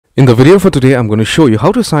In the video for today, I'm going to show you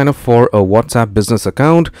how to sign up for a WhatsApp business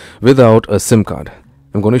account without a SIM card.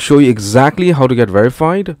 I'm going to show you exactly how to get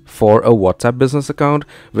verified for a WhatsApp business account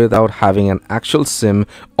without having an actual SIM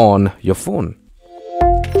on your phone.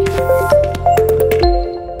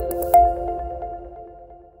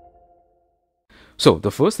 So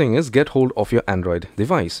the first thing is get hold of your Android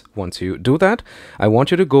device. Once you do that, I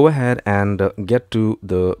want you to go ahead and get to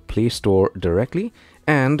the Play Store directly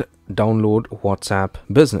and download WhatsApp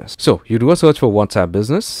Business. So you do a search for WhatsApp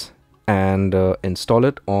Business and install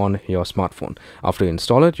it on your smartphone. After you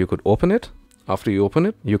install it, you could open it. After you open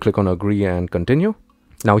it, you click on agree and continue.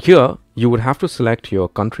 Now here, you would have to select your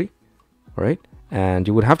country, right? And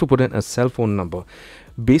you would have to put in a cell phone number.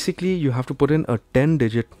 Basically, you have to put in a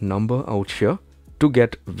 10-digit number out here to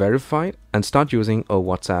get verified and start using a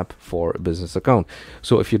WhatsApp for a business account.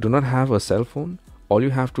 So if you do not have a cell phone, all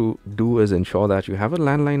you have to do is ensure that you have a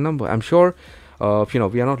landline number. I'm sure, we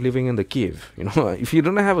are not living in the cave. If you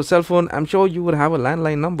don't have a cell phone, I'm sure you would have a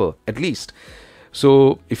landline number at least.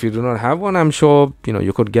 So if you do not have one, I'm sure,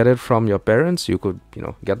 you could get it from your parents. You could,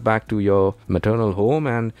 get back to your maternal home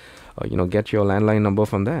and, get your landline number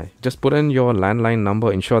from there. Just put in your landline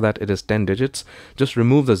number, ensure that it is 10 digits. Just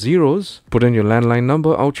remove the zeros, put in your landline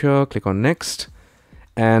number out here, click on next,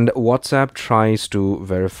 and WhatsApp tries to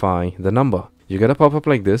verify the number. You get a pop-up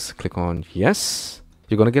like this, click on yes.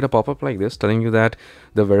 You're going to get a pop-up like this telling you that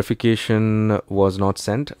the verification was not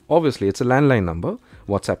sent. Obviously, it's a landline number.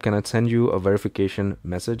 WhatsApp cannot send you a verification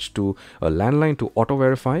message to a landline to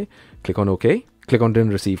auto-verify. Click on OK. Click on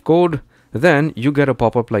didn't receive code. Then you get a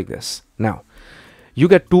pop-up like this. Now, you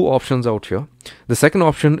get two options out here. The second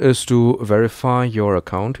option is to verify your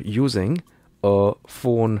account using a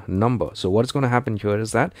phone number. So what's going to happen here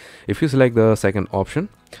is that if you select the second option,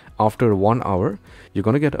 after 1 hour, you're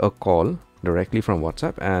going to get a call directly from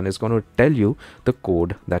WhatsApp and it's going to tell you the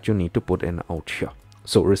code that you need to put in out here.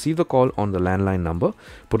 So receive the call on the landline number,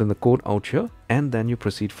 put in the code out here, and then you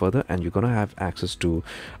proceed further and you're going to have access to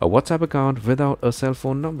a WhatsApp account without a cell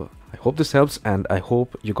phone number. I hope this helps and I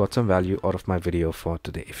hope you got some value out of my video for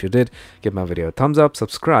today. If you did, give my video a thumbs up,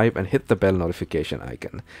 subscribe, and hit the bell notification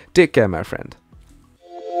icon. Take care, my friend.